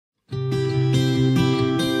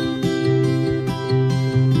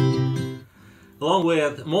along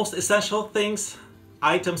with most essential things,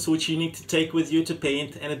 items which you need to take with you to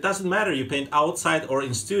paint. And it doesn't matter you paint outside or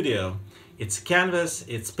in studio. It's canvas,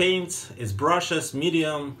 it's paints, it's brushes,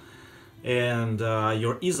 medium, and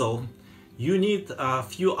your easel. You need a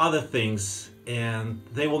few other things and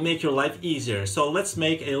they will make your life easier. So let's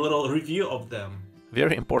make a little review of them.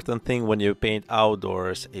 Very important thing when you paint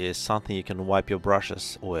outdoors is something you can wipe your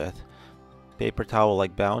brushes with. Paper towel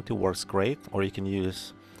like Bounty works great, or you can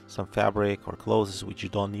use some fabric or clothes which you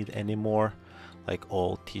don't need anymore, like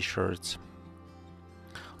old t-shirts.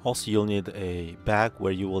 Also, you'll need a bag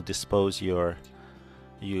where you will dispose your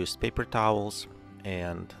used paper towels,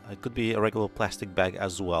 and it could be a regular plastic bag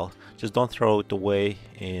as well. Just don't throw it away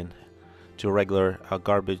into regular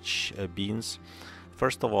garbage bins.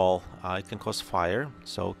 First of all, it can cause fire,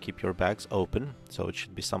 so keep your bags open, so it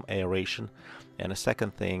should be some aeration. And the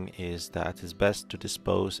second thing is that it's best to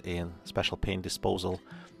dispose in special paint disposal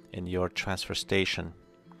in your transfer station.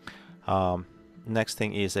 Next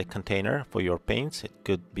thing is a container for your paints. It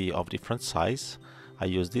could be of different size. I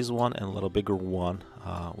use this one and a little bigger one,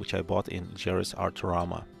 which I bought in Jerry's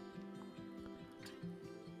Artorama.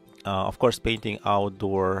 Of course, painting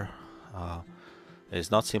outdoor is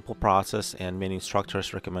not a simple process, and many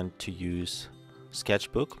instructors recommend to use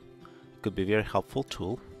sketchbook. It could be a very helpful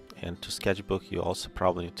tool, and to sketchbook you also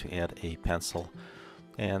probably need to add a pencil,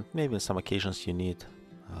 and maybe on some occasions you need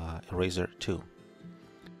eraser too.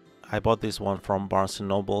 I bought this one from Barnes &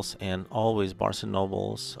 Nobles, and always Barnes &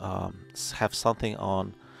 Nobles have something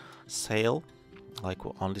on sale, like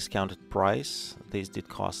on discounted price. These did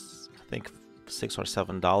cost, I think, $6 or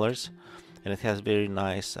 $7, and it has very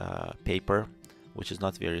nice paper, which is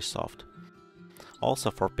not very soft.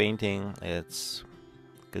 Also for painting, it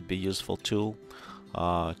could be useful tool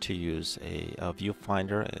to use a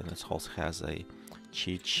viewfinder, and it also has a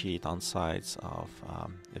cheat sheet on sides of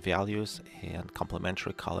values and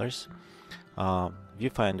complementary colors.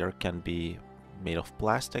 Viewfinder can be made of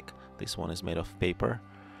plastic. This one is made of paper,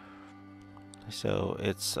 so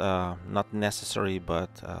it's not necessary, but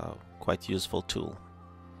quite useful tool.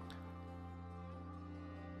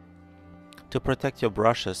 To protect your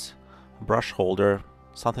brushes, brush holder,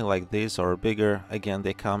 something like this or bigger, again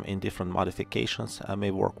they come in different modifications,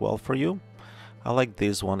 may work well for you. I like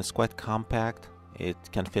this one, it's quite compact. It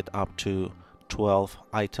can fit up to 12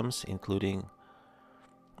 items, including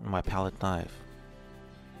my palette knife.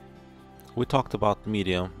 We talked about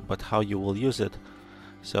medium, but how you will use it.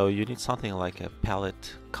 So you need something like a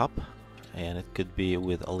palette cup, and it could be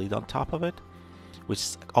with a lid on top of it,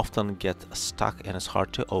 which often get stuck and it's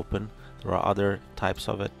hard to open. There are other types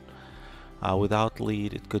of it. Without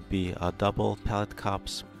lid, it could be double palette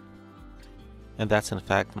cups, and that's in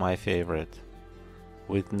fact my favorite.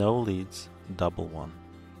 With no lids, double one.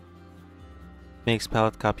 Makes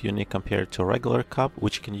palette cup unique compared to a regular cup,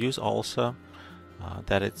 which you can use also.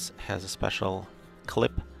 That it has a special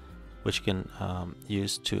clip which you can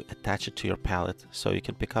use to attach it to your palette, so you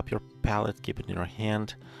can pick up your palette, keep it in your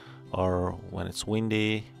hand, or when it's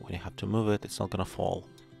windy, when you have to move it, it's not gonna fall.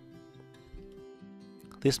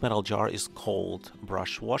 This metal jar is called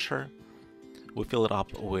brush washer. We fill it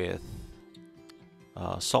up with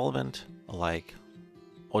solvent like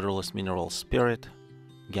odorless mineral spirit,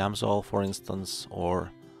 Gamsol for instance,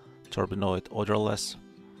 or turbinoid odorless.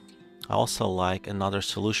 I also like another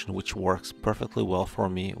solution which works perfectly well for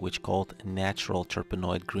me, which called natural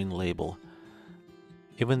terpenoid green label.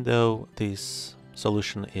 Even though this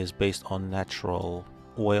solution is based on natural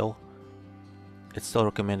oil, it's still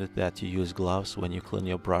recommended that you use gloves when you clean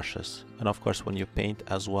your brushes, and of course when you paint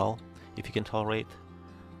as well. If you can tolerate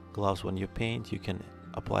gloves when you paint, you can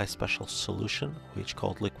apply a special solution which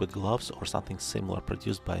called liquid gloves or something similar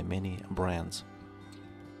produced by many brands.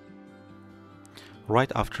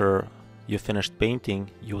 Right after you finished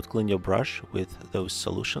painting, you would clean your brush with those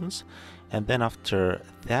solutions, and then after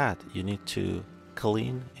that you need to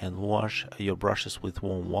clean and wash your brushes with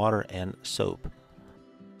warm water and soap.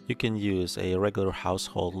 You can use a regular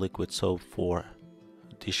household liquid soap for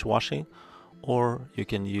dishwashing, or you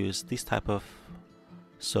can use this type of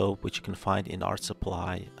soap which you can find in art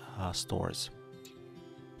supply stores.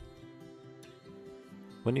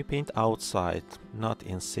 When you paint outside, not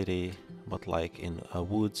in city, but like in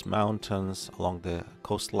woods, mountains, along the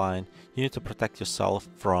coastline, you need to protect yourself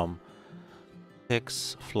from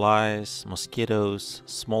ticks, flies, mosquitoes,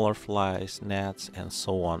 smaller flies, gnats, and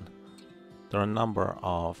so on. There are a number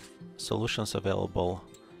of solutions available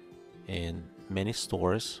in many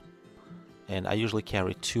stores, and I usually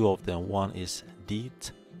carry two of them. One is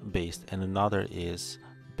DEET based and another is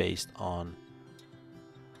based on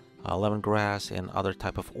lemongrass and other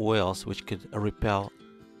type of oils which could repel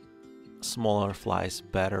smaller flies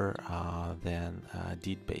better than a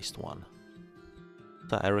deed-based one.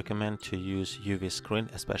 So I recommend to use UV screen,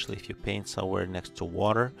 especially if you paint somewhere next to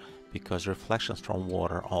water, because reflections from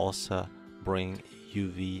water also bring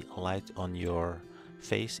UV light on your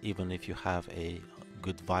face, even if you have a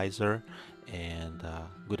good visor and a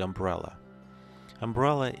good umbrella.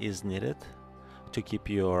 Umbrella is needed to keep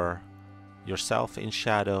yourself in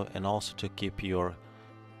shadow and also to keep your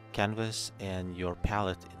canvas and your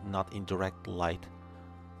palette not in direct light.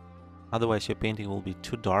 Otherwise your painting will be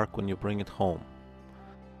too dark when you bring it home.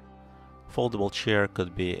 Foldable chair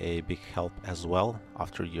could be a big help as well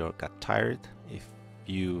after you got tired. If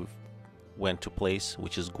you went to a place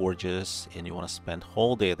which is gorgeous and you want to spend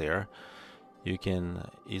whole day there, you can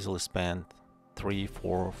easily spend 3,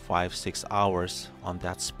 4, 5, 6 hours on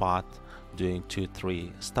that spot doing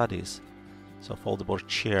 2-3 studies. So foldable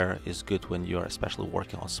chair is good when you're especially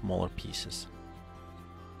working on smaller pieces.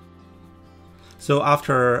 So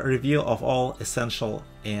after a review of all essential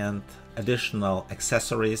and additional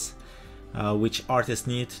accessories which artists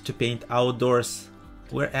need to paint outdoors,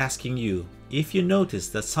 we're asking you, if you notice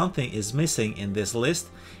that something is missing in this list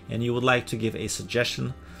and you would like to give a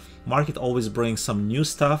suggestion. Market always brings some new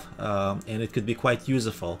stuff and it could be quite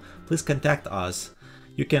useful. Please contact us.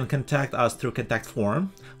 You can contact us through contact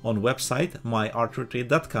form on website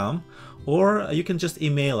myartretreat.com, or you can just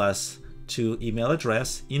email us to email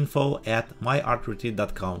address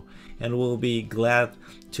info@myartretreat.com, and we'll be glad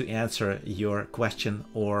to answer your question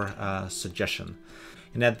or suggestion.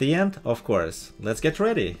 And at the end, of course, let's get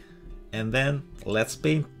ready and then let's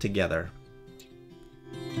paint together.